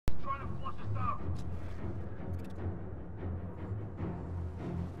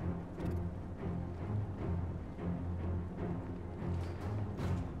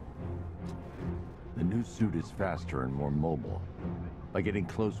new suit is faster and more mobile. By getting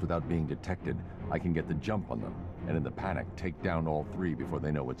close without being detected, I can get the jump on them, and in the panic, take down all three before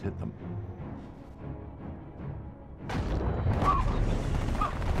they know what's hit them.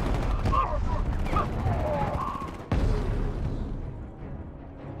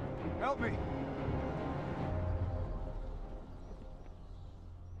 Help me!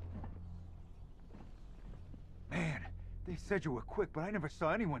 Man, they said you were quick, but I never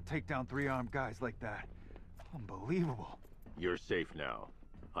saw anyone take down three armed guys like that. Unbelievable. You're safe now.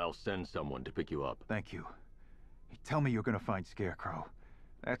 I'll send someone to pick you up. Thank you. Hey, tell me you're gonna find Scarecrow.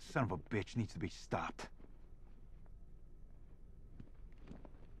 That son of a bitch needs to be stopped.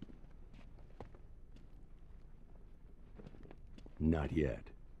 Not yet.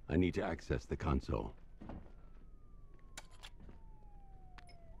 I need to access the console.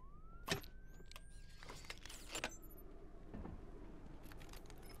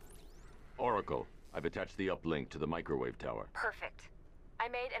 Oracle, I've attached the uplink to the microwave tower. Perfect. I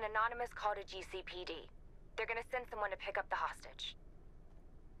made an anonymous call to GCPD. They're gonna send someone to pick up the hostage.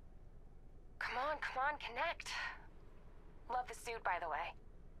 Come on, connect. Love the suit, by the way.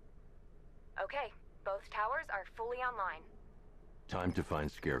 Okay, both towers are fully online. Time to find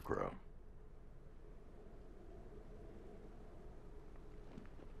Scarecrow.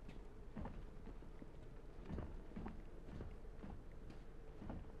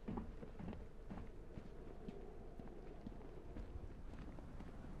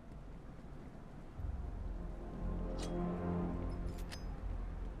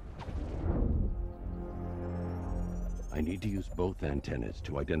 I need to use both antennas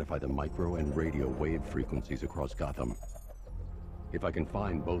to identify the micro and radio wave frequencies across Gotham. If I can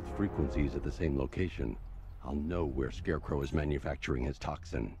find both frequencies at the same location, I'll know where Scarecrow is manufacturing his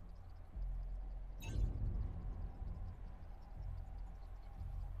toxin.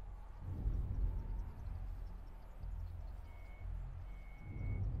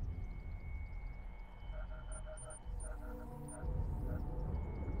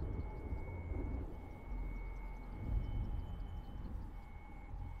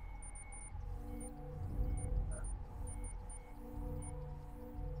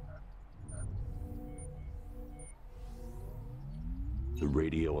 The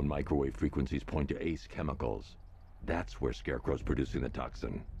radio and microwave frequencies point to Ace Chemicals. That's where Scarecrow's producing the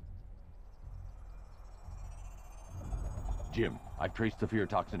toxin. Jim, I've traced the fear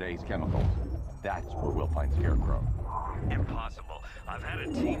toxin to Ace Chemicals. That's where we'll find Scarecrow. Impossible. I've had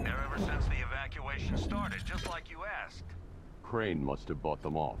a team there ever since the evacuation started, just like you asked. Crane must have bought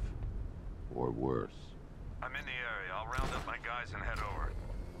them off. Or worse. I'm in the area. I'll round up my guys and head over.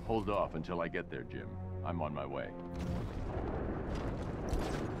 Hold off until I get there, Jim. I'm on my way.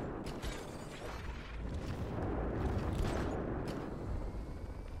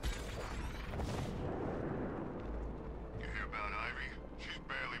 You hear about Ivy? She's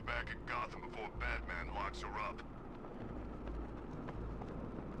barely back in Gotham before Batman locks her up.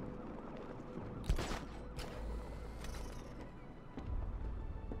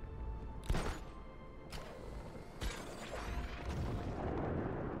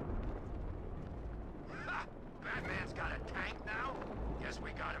 Ha! Batman's got a tank now? Guess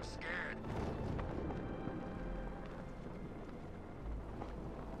we got him scared.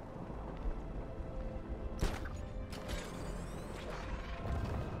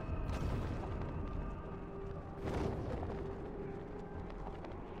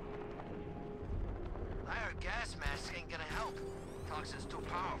 I heard gas masks ain't gonna help. Toxin's too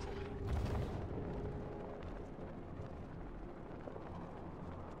powerful.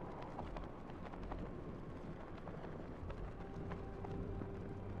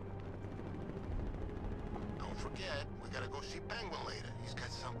 Don't forget, we gotta go see Penguin later. He's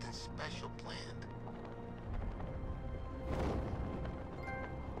got something special planned.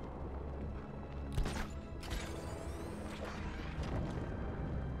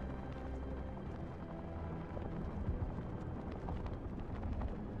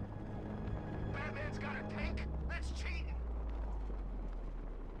 Batman's got a tank? That's cheating.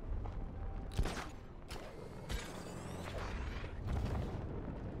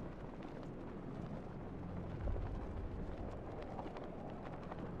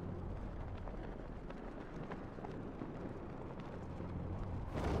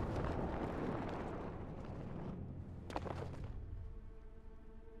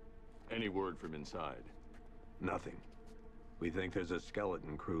 Any word from inside? Nothing. We think there's a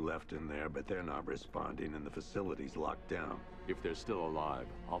skeleton crew left in there, but they're not responding and the facility's locked down. If they're still alive,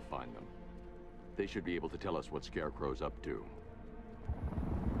 I'll find them. They should be able to tell us what Scarecrow's up to.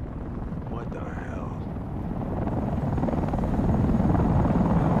 What the hell?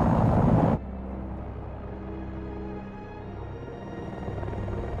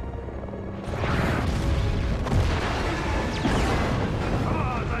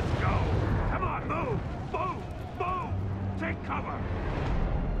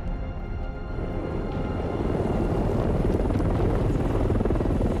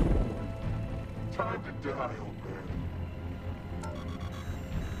 die, old man.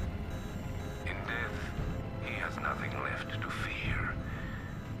 In death, he has nothing left to fear.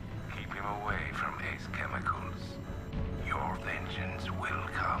 Keep him away from Ace Chemicals. Your vengeance will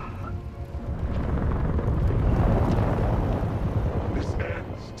come. This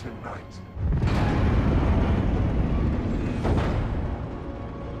ends tonight.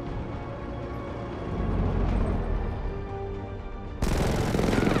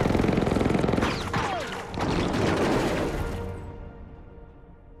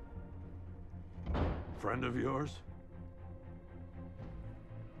 Friend of yours?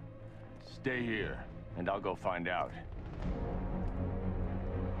 Stay here, and I'll go find out.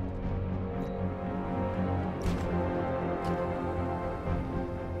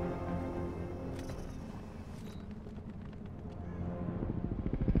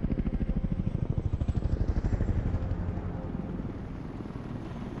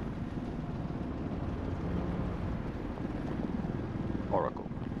 Oracle,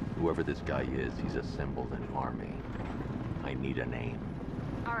 whoever this guy is, he's assembled an army. I need a name.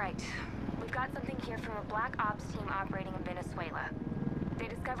 All right. We've got something here from a Black Ops team operating in Venezuela. They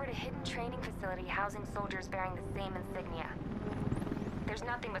discovered a hidden training facility housing soldiers bearing the same insignia. There's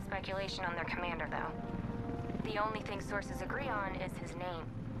nothing but speculation on their commander, though. The only thing sources agree on is his name.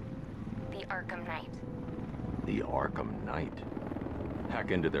 The Arkham Knight. The Arkham Knight.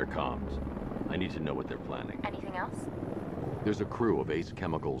 Hack into their comms. I need to know what they're planning. Anything else? There's a crew of Ace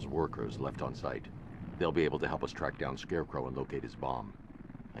Chemicals workers left on site. They'll be able to help us track down Scarecrow and locate his bomb.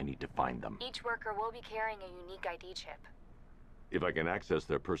 I need to find them. Each worker will be carrying a unique ID chip. If I can access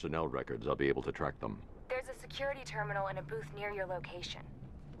their personnel records, I'll be able to track them. There's a security terminal in a booth near your location.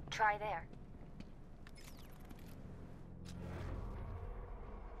 Try there.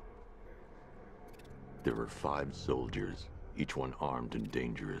 There are 5 soldiers, each one armed and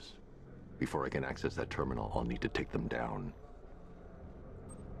dangerous. Before I can access that terminal, I'll need to take them down.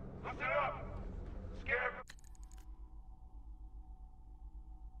 Listen up! Scarecrow!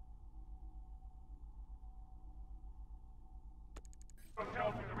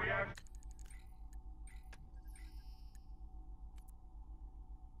 Tells me the reaction.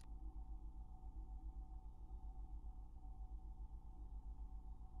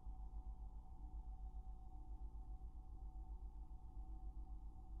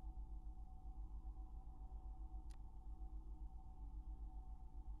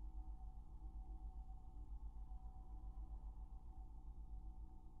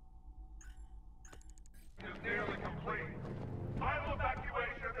 Is nearly complete. Final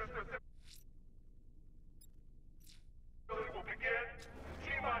evacuation of this facility will begin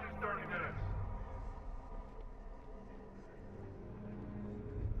T-minus 30 minutes.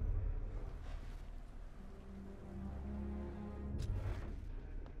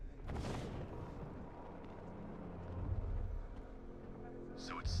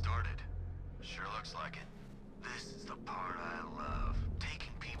 So it started. Sure looks like it. This is the part I love.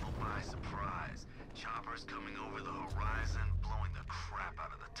 Taking people by surprise. Choppers coming over the horizon, blowing the crap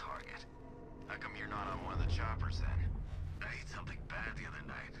out of the target. How come you're not on one of the choppers then? I ate something bad the other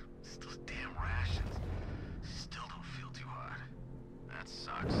night. It's those damn rations. Still don't feel too hot. That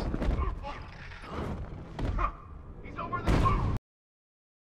sucks.